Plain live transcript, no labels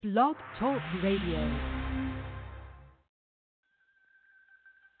Blog Talk Radio.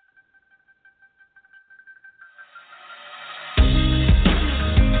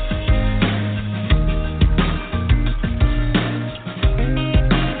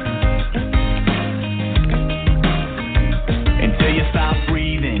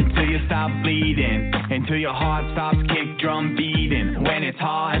 Until your heart stops kick drum beating. When it's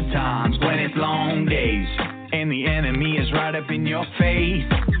hard times, when it's long days, and the enemy is right up in your face.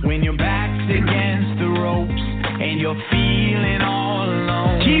 When your back's against the ropes and you're feeling all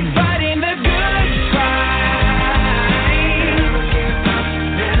alone. Keep fighting the good fight.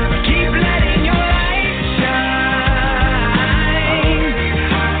 Keep letting your light shine.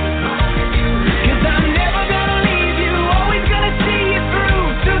 'Cause I'm never gonna leave you, always gonna see you through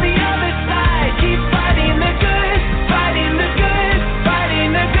to the other side. Keep fighting the good, fighting the good,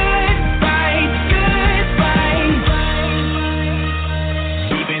 fighting the good fight, good fight.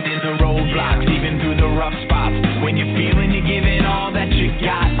 Even in the roadblocks, even through the rough spots, when you're feeling you're giving all that you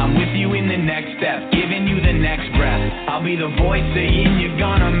got, I'm with you in the next step, giving you the next breath. I'll be the voice saying you're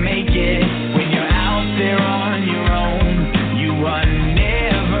gonna make it. When you're out there on your own, you are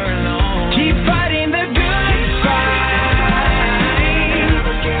never alone. Keep fighting the good fight.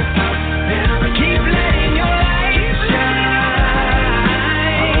 Keep letting your light shine.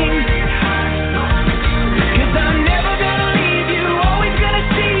 'Cause I'm never gonna leave you, always gonna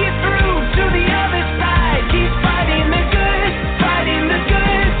see you through to the other side. Keep fighting the good, fighting the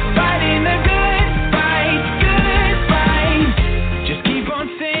good, fighting the good fight, good fight. Just keep on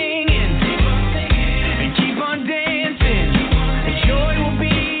singing and keep on dancing. And joy will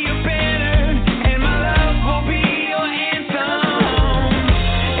be your banner, and my love will be your anthem.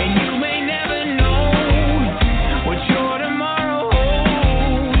 And you may never know what your tomorrow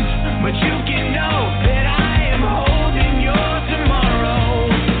holds, but you can know that I am holding your tomorrow.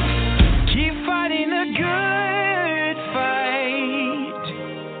 Keep fighting the good fight.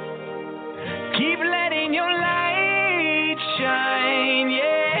 Keep letting your light shine,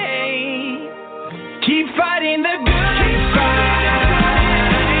 yeah. Keep fighting the good fight.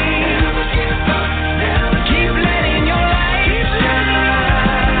 Keep letting your light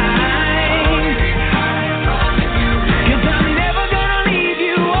shine. 'Cause I'm never gonna leave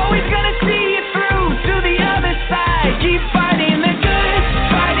you, always gonna see you through to the other side. Keep fighting the good,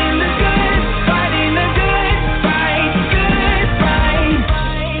 fighting the good, fighting the good fight, good fight.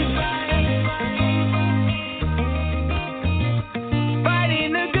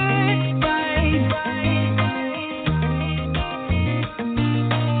 Fighting the good fight.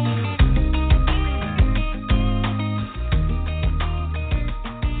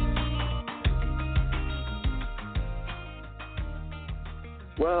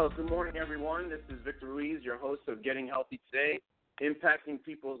 Well, good morning, everyone. This is Victor Ruiz, your host of Getting Healthy Today, Impacting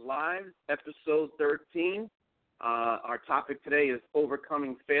People's Lives, episode 13. Our topic today is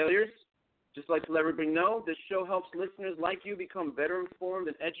overcoming failures. Just like to let everybody know, this show helps listeners like you become better informed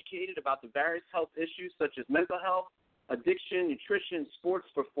and educated about the various health issues such as mental health, addiction, nutrition,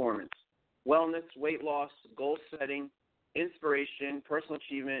 sports performance, wellness, weight loss, goal setting, inspiration, personal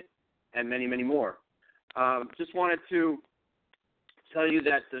achievement, and many, many more. Just wanted to tell you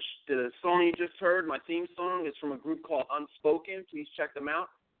that the song you just heard, my theme song, is from a group called Unspoken. Please check them out.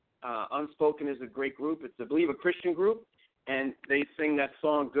 Unspoken is a great group. It's, I believe, a Christian group, and they sing that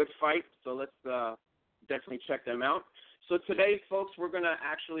song, Good Fight, so let's definitely check them out. So today, folks, we're going to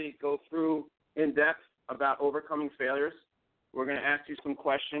actually go through in depth about overcoming failures. We're going to ask you some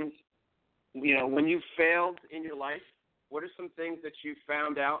questions. You know, when you failed in your life, what are some things that you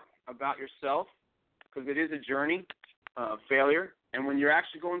found out about yourself? Because it is a journey, failure. And when you're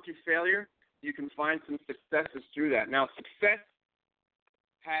actually going through failure, you can find some successes through that. Now, success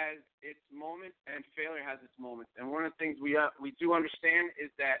has its moments and failure has its moments. And one of the things we do understand is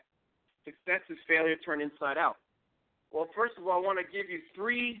that success is failure turned inside out. Well, first of all, I want to give you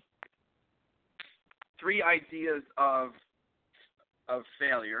three ideas of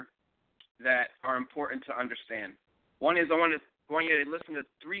failure that are important to understand. One is I want you to listen to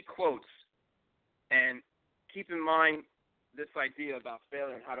three quotes and keep in mind this idea about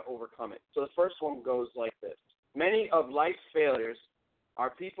failure and how to overcome it. So the first one goes like this. Many of life's failures are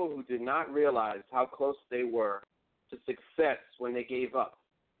people who did not realize how close they were to success when they gave up.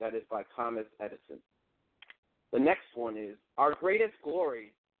 That is by Thomas Edison. The next one is, our greatest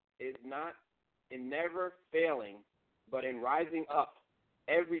glory is not in never failing, but in rising up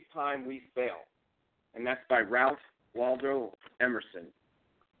every time we fail. And that's by Ralph Waldo Emerson.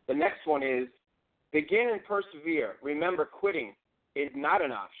 The next one is, begin and persevere. Remember, quitting is not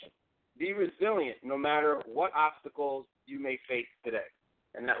an option. Be resilient no matter what obstacles you may face today.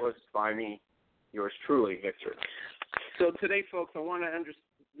 and that was by me, yours truly, Victor. So today, folks, I want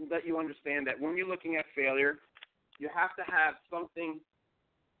to let you understand that when you're looking at failure, you have to have something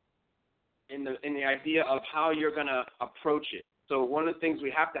in the idea of how you're going to approach it. So one of the things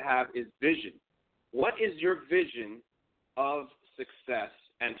we have to have is vision. What is your vision of success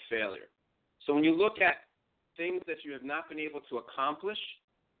and failure? So when you look at things that you have not been able to accomplish,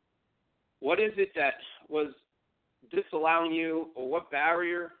 what is it that was disallowing you, or what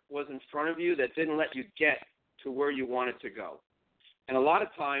barrier was in front of you that didn't let you get to where you wanted to go? And a lot of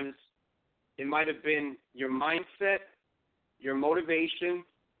times it might have been your mindset, your motivation,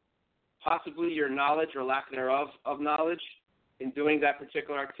 possibly your knowledge or lack thereof of knowledge in doing that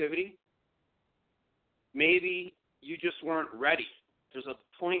particular activity. Maybe you just weren't ready. There's a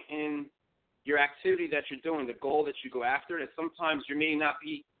point in your activity that you're doing, the goal that you go after, that sometimes you may not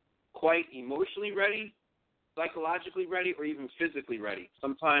be quite emotionally ready, psychologically ready, or even physically ready.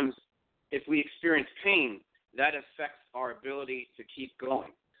 Sometimes if we experience pain, that affects our ability to keep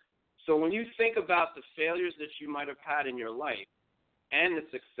going. So when you think about the failures that you might have had in your life and the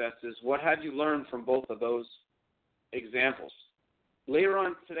successes, what have you learned from both of those examples? Later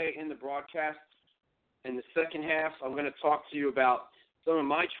on today in the broadcast, in the second half, I'm going to talk to you about some of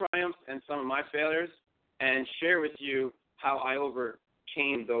my triumphs and some of my failures and share with you how I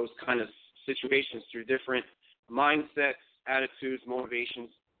overcame those kind of situations through different mindsets, attitudes, motivations,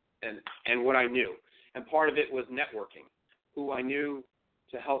 and what I knew. And part of it was networking, who I knew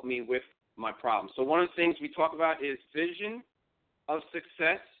to help me with my problems. So one of the things we talk about is vision of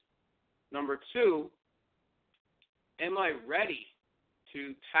success. Number two, am I ready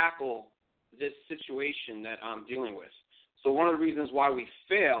to tackle this situation that I'm dealing with? So one of the reasons why we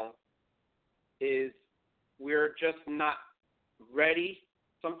fail is we're just not ready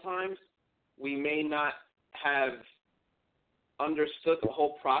sometimes. We may not have understood the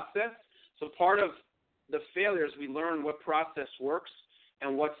whole process. So part of the failures, we learn what process works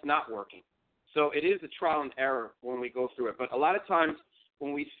and what's not working. So it is a trial and error when we go through it. But a lot of times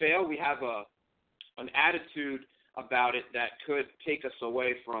when we fail, we have an attitude about it that could take us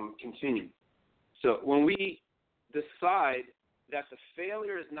away from continuing. So when we decide that the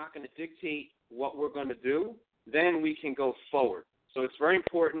failure is not going to dictate what we're going to do, then we can go forward. So it's very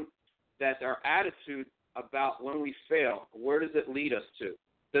important that our attitude about when we fail, where does it lead us to?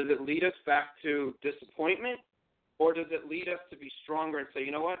 Does it lead us back to disappointment, or does it lead us to be stronger and say,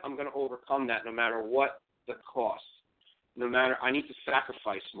 you know what, I'm going to overcome that no matter what the cost? No matter, I need to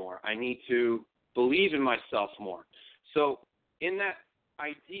sacrifice more. I need to believe in myself more. So in that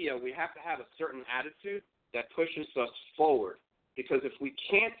idea, we have to have a certain attitude that pushes us forward, because if we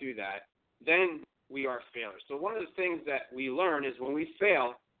can't do that, then we are failures. So one of the things that we learn is when we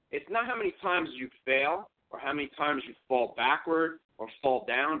fail, it's not how many times you fail or how many times you fall backward or fall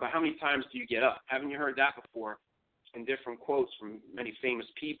down, but how many times do you get up? Haven't you heard that before in different quotes from many famous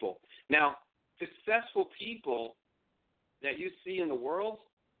people? Now, successful people that you see in the world,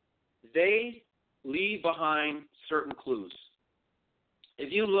 they leave behind certain clues.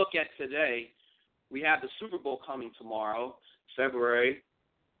 If you look at today, we have the Super Bowl coming tomorrow, February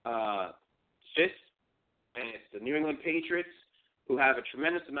 5th, and it's the New England Patriots, who have a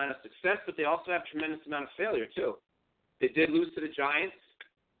tremendous amount of success, but they also have a tremendous amount of failure, too. They did lose to the Giants.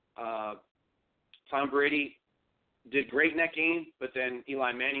 Tom Brady did great in that game, but then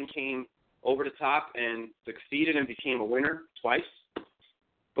Eli Manning came over the top and succeeded and became a winner twice.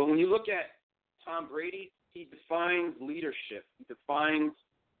 But when you look at Tom Brady, he defines leadership. He defines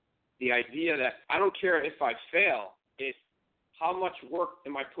the idea that I don't care if I fail, it's how much work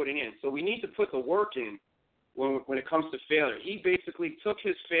am I putting in. So we need to put the work in when it comes to failure. He basically took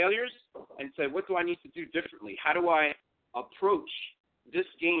his failures and said, what do I need to do differently? How do I approach this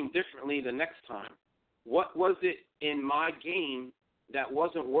game differently the next time? What was it in my game that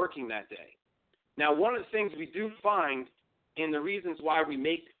wasn't working that day? Now, one of the things we do find in the reasons why we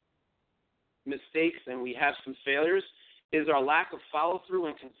make mistakes and we have some failures is our lack of follow-through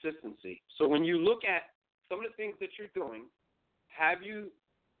and consistency. So when you look at some of the things that you're doing, have you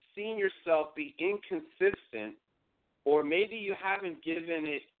seen yourself be inconsistent, or maybe you haven't given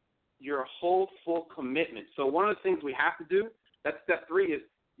it your whole full commitment? So one of the things we have to do, that's step 3, is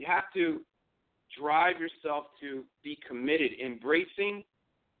you have to drive yourself to be committed, embracing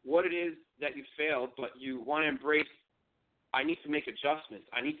what it is that you failed, but you want to embrace, I need to make adjustments.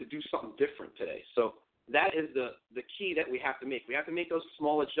 I need to do something different today. So that is the key that we have to make. We have to make those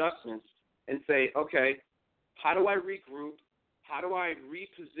small adjustments and say, okay, how do I regroup? How do I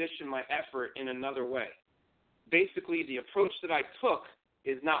reposition my effort in another way? Basically, the approach that I took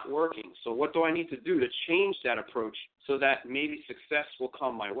is not working. So what do I need to do to change that approach so that maybe success will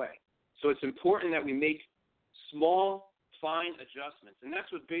come my way? So it's important that we make small, fine adjustments. And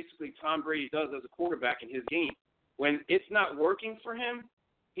that's what basically Tom Brady does as a quarterback in his game. When it's not working for him,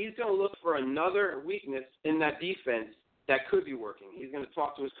 he's going to look for another weakness in that defense that could be working. He's going to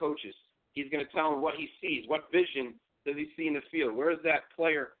talk to his coaches. He's going to tell them what he sees, what vision does he see in the field, where is that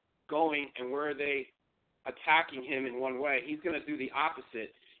player going, and where are they attacking him in one way. He's going to do the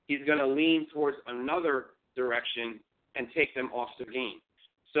opposite. He's going to lean towards another direction and take them off the game.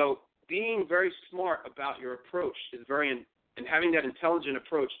 So being very smart about your approach is and having that intelligent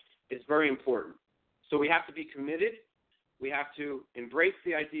approach is very important. So we have to be committed. We have to embrace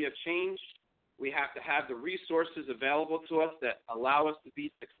the idea of change. We have to have the resources available to us that allow us to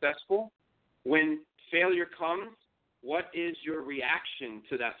be successful. When failure comes, what is your reaction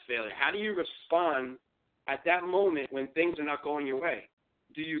to that failure? How do you respond at that moment when things are not going your way?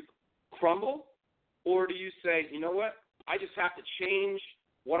 Do you crumble, or do you say, you know what, I just have to change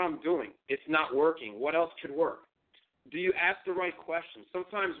what I'm doing. It's not working. What else could work? Do you ask the right questions?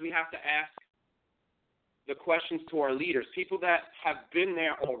 Sometimes we have to ask the questions to our leaders, people that have been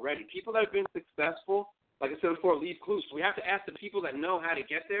there already, people that have been successful. Like I said before, leave clues. So we have to ask the people that know how to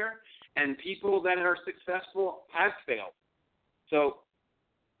get there, and people that are successful have failed. So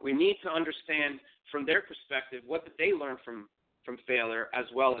we need to understand from their perspective what did they learn from failure,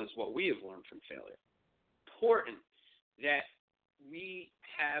 as well as what we have learned from failure. Important that we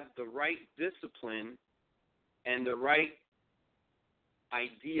have the right discipline and the right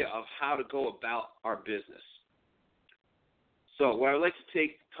idea of how to go about our business. So what I'd like to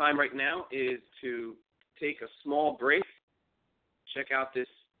take time right now is to take a small break, check out this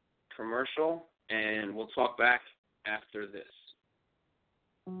commercial, and we'll talk back after this.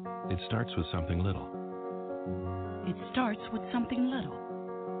 It starts with something little. It starts with something little.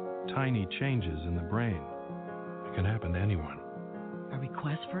 Tiny changes in the brain. It can happen to anyone. A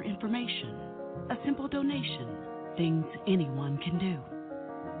request for information. A simple donation. Things anyone can do.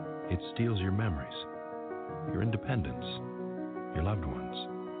 It steals your memories, your independence, your loved ones.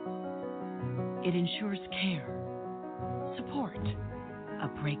 It ensures care, support, a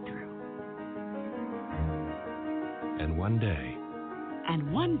breakthrough. And one day,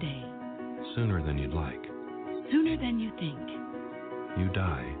 sooner than you'd like, sooner than you think, you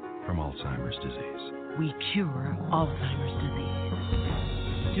die from Alzheimer's disease. we cure Alzheimer's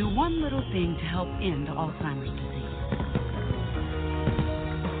disease. Do one little thing to help end Alzheimer's disease.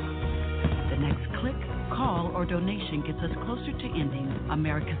 The next click, call, or donation gets us closer to ending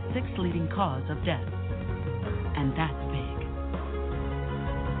America's 6th leading cause of death. And that's big.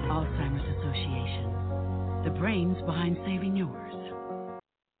 Alzheimer's Association. The brains behind saving yours.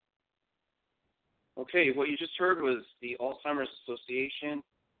 Okay, what you just heard was the Alzheimer's Association.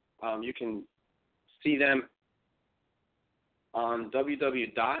 You can see them on www.alz.org.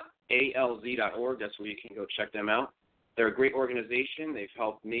 That's where you can go check them out. They're a great organization. They've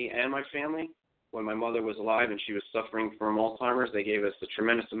helped me and my family. When my mother was alive and she was suffering from Alzheimer's, they gave us a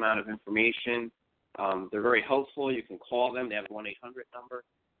tremendous amount of information. They're very helpful. You can call them. They have a 1-800 number.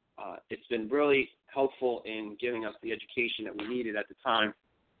 It's been really helpful in giving us the education that we needed at the time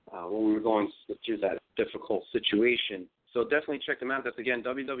when we were going through that difficult situation. So definitely check them out. That's, again,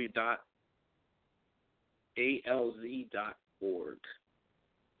 www.alz.org.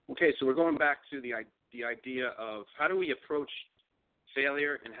 Okay, so we're going back to the idea of how do we approach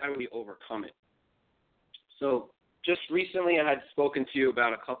failure and how do we overcome it. So just recently I had spoken to you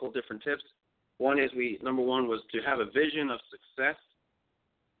about a couple different tips. One is number one was to have a vision of success.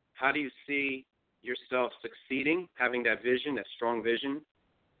 How do you see yourself succeeding, having that vision, that strong vision?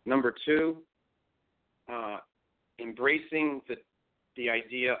 Number two, embracing the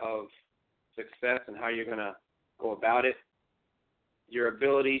idea of success and how you're going to go about it. Your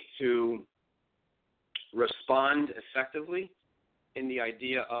ability to respond effectively in the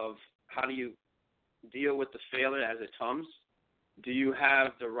idea of how do you deal with the failure as it comes. Do you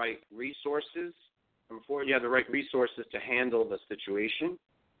have the right resources? Before you have the right resources to handle the situation.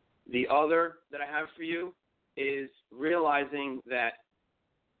 The other that I have for you is realizing that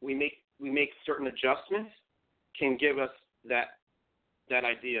we make certain adjustments can give us that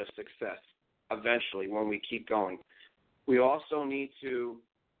idea of success eventually when we keep going. We also need to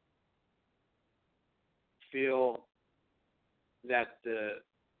feel that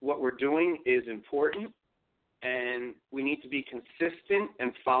what we're doing is important, and we need to be consistent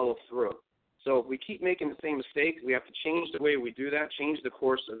and follow through. So if we keep making the same mistakes, we have to change the way we do that, change the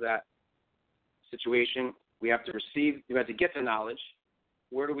course of that situation. We have to get the knowledge.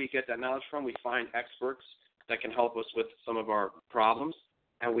 Where do we get that knowledge from? We find experts that can help us with some of our problems.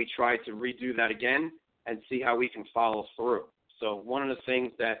 and we try to redo that again and see how we can follow through. So one of the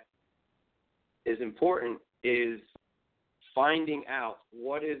things that is important is finding out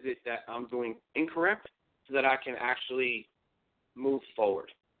what is it that I'm doing incorrect so that I can actually move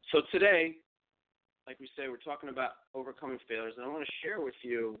forward. So today, like we say, we're talking about overcoming failures, and I want to share with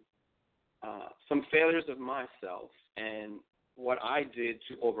you some failures of myself and what I did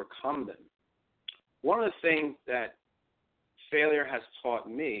to overcome them. One of the things that failure has taught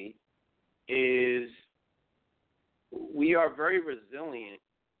me is we are very resilient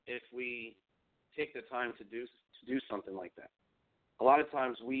if we take the time to do something like that. A lot of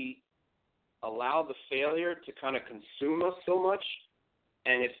times we allow the failure to kind of consume us so much,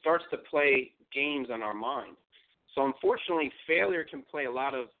 and it starts to play games on our mind. So unfortunately, failure can play a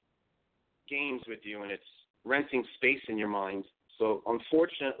lot of games with you, and it's renting space in your mind. So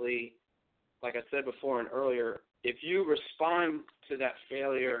unfortunately, like I said before and earlier, if you respond to that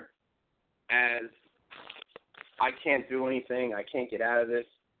failure as, I can't do anything, I can't get out of this,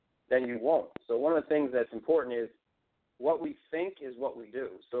 then you won't. So one of the things that's important is what we think is what we do.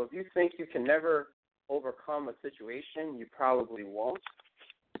 So if you think you can never overcome a situation, you probably won't.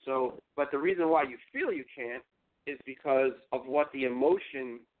 So, but the reason why you feel you can't is because of what the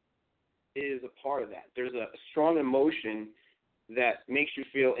emotion is a part of that. There's a strong emotion that makes you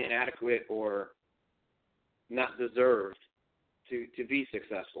feel inadequate or not deserved to be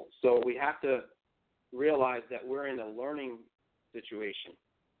successful. So we have to realize that we're in a learning situation.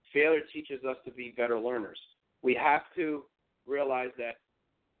 Failure teaches us to be better learners. We have to realize that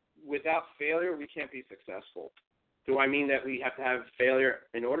without failure, we can't be successful. Do I mean that we have to have failure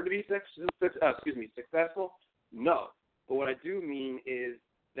in order to be successful? No. But what I do mean is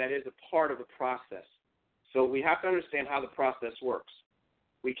that is a part of the process. So we have to understand how the process works.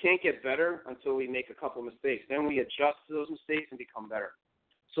 We can't get better until we make a couple mistakes. Then we adjust to those mistakes and become better.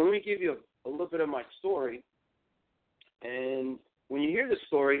 So let me give you a little bit of my story. And when you hear this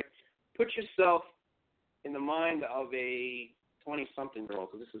story, put yourself in the mind of a 20-something-year-old,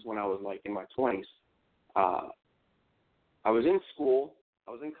 because this is when I was like in my 20s. I was in school,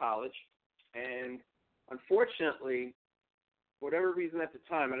 I was in college, and unfortunately, for whatever reason at the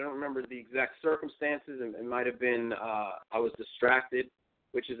time, I don't remember the exact circumstances, it might have been I was distracted,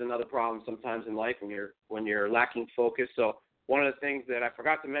 which is another problem sometimes in life when you're lacking focus. So one of the things that I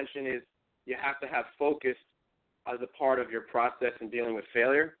forgot to mention is you have to have focus as a part of your process in dealing with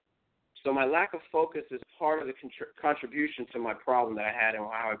failure. So my lack of focus is part of the contribution to my problem that I had and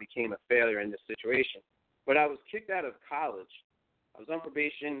how I became a failure in this situation. But I was kicked out of college. I was on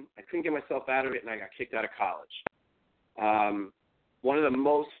probation. I couldn't get myself out of it, and I got kicked out of college. One of the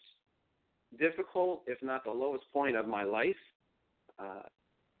most difficult, if not the lowest point of my life,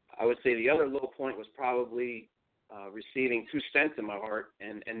 I would say the other low point was probably receiving 2 stents in my heart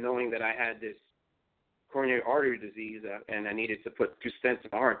and knowing that I had this coronary artery disease and I needed to put 2 stents in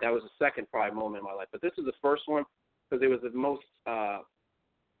my heart. That was the second probably moment in my life. But this is the first one because it was the most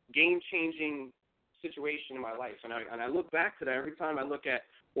game-changing situation in my life. And I look back to that every time I look at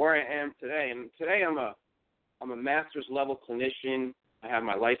where I am today. And today I'm a master's level clinician. I have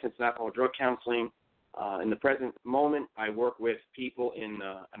my license in alcohol and drug counseling. In the present moment, I work with people in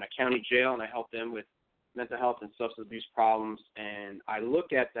a county jail, and I help them with mental health and substance abuse problems. And I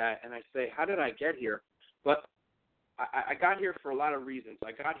look at that and I say, how did I get here? But I got here for a lot of reasons.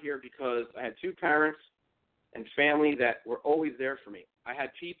 I got here because I had 2 parents and family that were always there for me. I had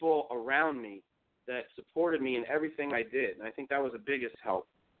people around me that supported me in everything I did, and I think that was the biggest help.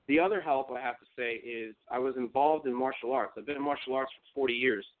 The other help, I have to say, is I was involved in martial arts. I've been in martial arts for 40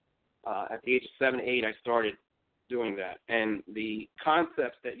 years. At the age of 7, 8, I started doing that. And the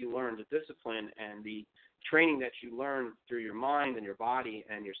concepts that you learn, the discipline and the training that you learn through your mind and your body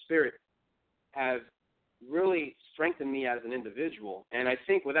and your spirit have really strengthened me as an individual. And I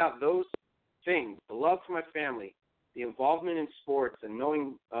think without those things, the love for my family, the involvement in sports, and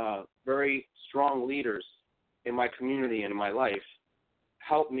knowing very strong leaders in my community and in my life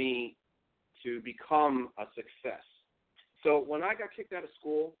helped me to become a success. So when I got kicked out of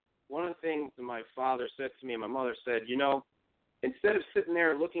school, one of the things that my father said to me and my mother said, you know, instead of sitting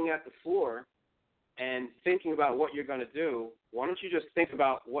there looking at the floor and thinking about what you're going to do, why don't you just think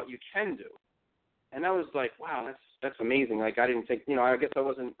about what you can do? And I was like, wow, that's amazing. Like, I didn't think, I guess I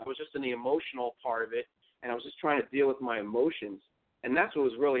was just in the emotional part of it, and I was just trying to deal with my emotions. And that's what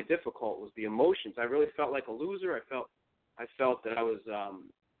was really difficult, was the emotions. I really felt like a loser. I felt that I was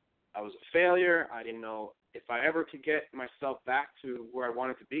a failure. I didn't know if I ever could get myself back to where I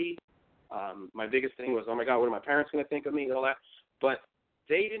wanted to be. My biggest thing was, oh, my God, what are my parents going to think of me, all that. But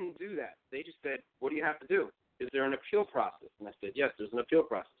they didn't do that. They just said, what do you have to do? is there an appeal process? And I said, yes, there's an appeal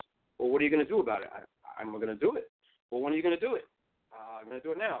process. Well, what are you going to do about it? I'm going to do it. Well, when are you going to do it? I'm going to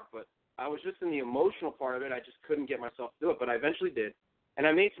do it now. But I was just in the emotional part of it. I just couldn't get myself to do it, but I eventually did. And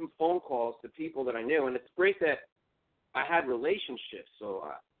I made some phone calls to people that I knew, and it's great that I had relationships. So,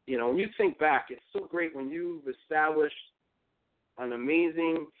 when you think back, it's so great when you've established an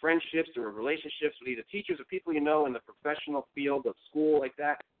amazing friendships or relationships with either teachers or people you know in the professional field of school like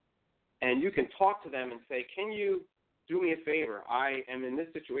that, and you can talk to them and say, can you do me a favor? I am in this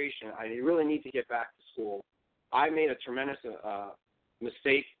situation. I really need to get back to school. I made a tremendous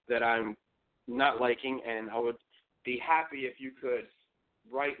mistake that I'm not liking, and I would be happy if you could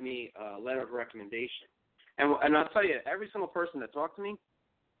write me a letter of recommendation. And I'll tell you, every single person that talked to me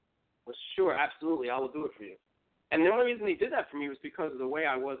was sure, absolutely, I will do it for you. And the only reason he did that for me was because of the way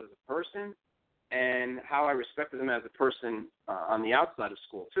I was as a person and how I respected him as a person on the outside of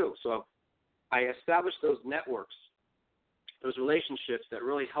school, too. So I established those networks, those relationships that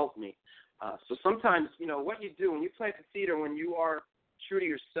really helped me. So sometimes, what you do when you plant the seed or when you are true to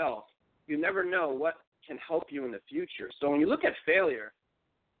yourself, you never know what can help you in the future. So when you look at failure,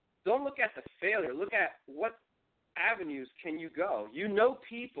 don't look at the failure. Look at what avenues can you go. You know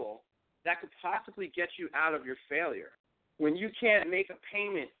people that could possibly get you out of your failure. When you can't make a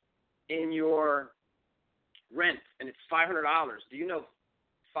payment in your rent and it's $500, do you know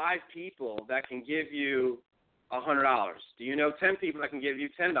 5 people that can give you $100? Do you know 10 people that can give you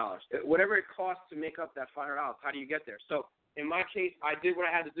 $10? Whatever it costs to make up that $500, how do you get there? So in my case, I did what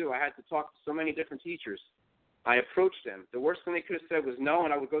I had to do. I had to talk to so many different teachers. I approached them. The worst thing they could have said was no,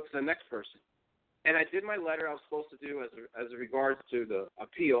 and I would go to the next person. And I did my letter I was supposed to do as regards to the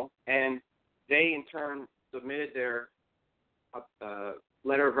appeal, and they in turn submitted their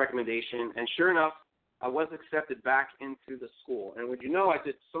letter of recommendation. And sure enough, I was accepted back into the school. And would you know, I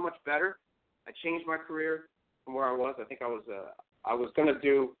did so much better. I changed my career from where I was. I think I was going to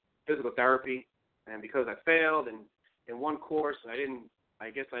do physical therapy, and because I failed in one course, I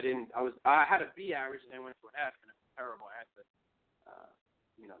had a B average and then went to an F, and it was terrible. I had to,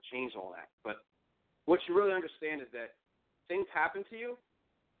 change all that. But what you really understand is that things happen to you,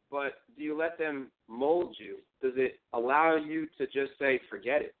 but do you let them mold you? Does it allow you to just say,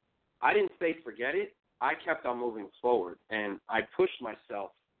 forget it? I didn't say forget it. I kept on moving forward, and I pushed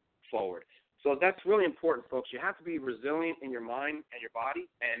myself forward. So that's really important, folks. You have to be resilient in your mind and your body,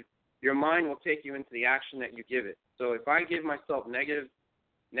 and your mind will take you into the action that you give it. So if I give myself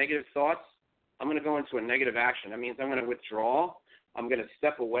negative thoughts, I'm going to go into a negative action. That means I'm going to withdraw. I'm going to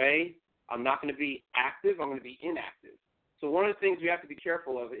step away. I'm not going to be active. I'm going to be inactive. So one of the things we have to be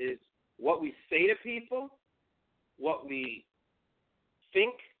careful of is what we say to people, what we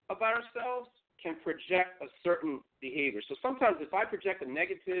think about ourselves can project a certain behavior. So sometimes if I project a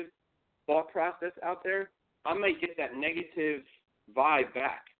negative thought process out there, I might get that negative vibe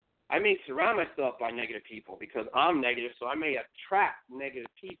back. I may surround myself by negative people because I'm negative, so I may attract negative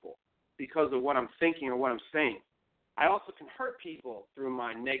people because of what I'm thinking or what I'm saying. I also can hurt people through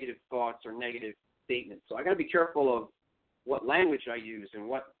my negative thoughts or negative statements. So I got to be careful of what language I use and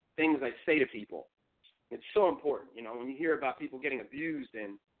what things I say to people. It's so important. When you hear about people getting abused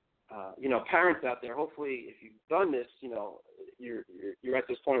and, parents out there, hopefully if you've done this, you're at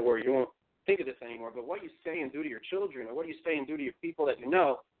this point where you won't think of this anymore. But what you say and do to your children or what you say and do to your people that you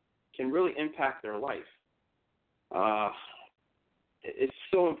know can really impact their life. It's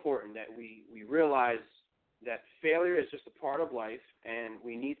so important that we realize that failure is just a part of life, and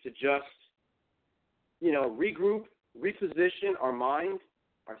we need to just, regroup, reposition our mind,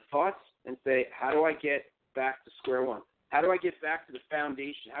 our thoughts, and say, how do I get back to square one? How do I get back to the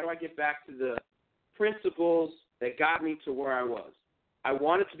foundation? How do I get back to the principles that got me to where I was? I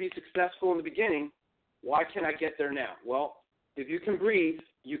wanted to be successful in the beginning. Why can't I get there now? Well, if you can breathe,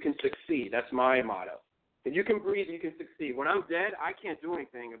 you can succeed. That's my motto. If you can breathe, you can succeed. When I'm dead, I can't do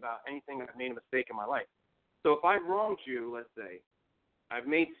anything about anything that made a mistake in my life. So if I've wronged you, let's say, I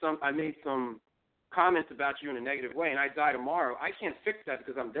made some comments about you in a negative way, and I die tomorrow, I can't fix that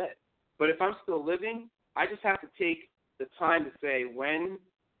because I'm dead. But if I'm still living, I just have to take the time to say when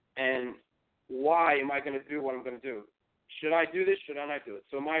and why am I going to do what I'm going to do. Should I do this? Should I not do it?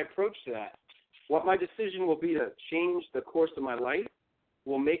 So my approach to that, what my decision will be to change the course of my life,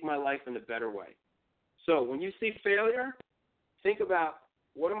 will make my life in a better way. So when you see failure, think about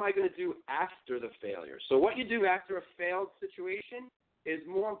what am I going to do after the failure. So what you do after a failed situation is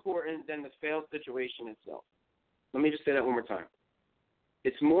more important than the failed situation itself. Let me just say that one more time.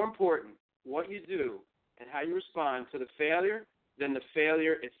 It's more important what you do and how you respond to the failure than the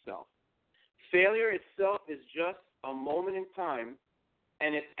failure itself. Failure itself is just a moment in time,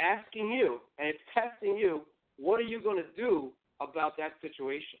 and it's asking you and it's testing you what are you going to do about that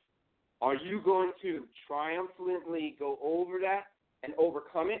situation? Are you going to triumphantly go over that and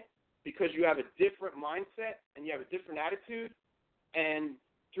overcome it because you have a different mindset and you have a different attitude? And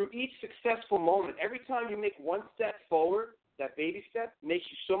through each successful moment, every time you make one step forward, that baby step makes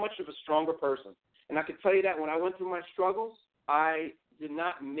you so much of a stronger person. And I can tell you that when I went through my struggles, I did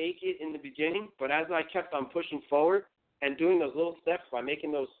not make it in the beginning, but as I kept on pushing forward and doing those little steps by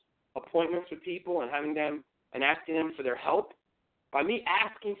making those appointments with people and having them and asking them for their help, by me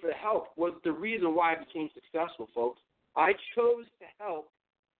asking for the help was the reason why I became successful, folks. I chose to help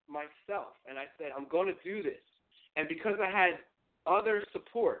myself, and I said, I'm going to do this. And because I had other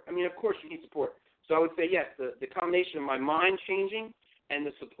support, I mean, of course you need support. So I would say, yes, the combination of my mind changing and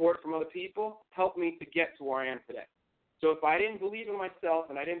the support from other people helped me to get to where I am today. So if I didn't believe in myself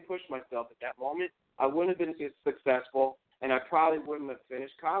and I didn't push myself at that moment, I wouldn't have been successful, and I probably wouldn't have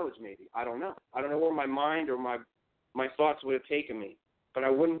finished college maybe. I don't know. I don't know where my mind or my thoughts would have taken me, but I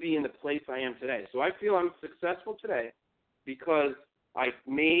wouldn't be in the place I am today. So I feel I'm successful today because I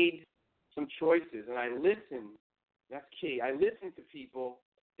made some choices and I listened. That's key. I listened to people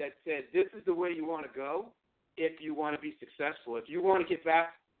that said, this is the way you want to go if you want to be successful. If you want to get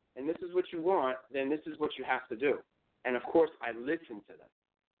back and this is what you want, then this is what you have to do. And, of course, I listened to them.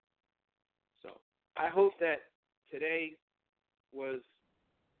 So I hope that today was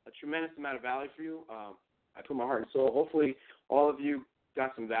a tremendous amount of value for you. I put my heart and soul. Hopefully all of you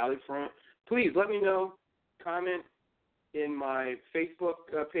got some value from it. Please let me know. Comment in my Facebook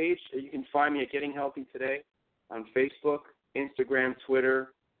page. You can find me at Getting Healthy Today on Facebook, Instagram,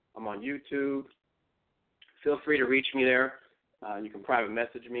 Twitter. I'm on YouTube. Feel free to reach me there. You can private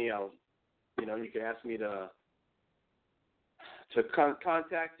message me. You can ask me to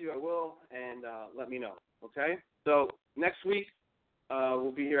contact you. I will, and let me know. Okay. So next week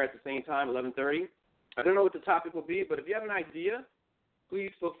we'll be here at the same time, 11:30. I don't know what the topic will be, but if you have an idea,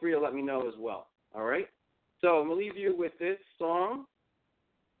 please feel free to let me know as well. All right? So I'm going to leave you with this song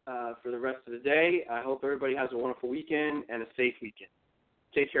for the rest of the day. I hope everybody has a wonderful weekend and a safe weekend.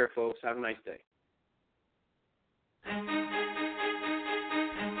 Take care, folks. Have a nice day.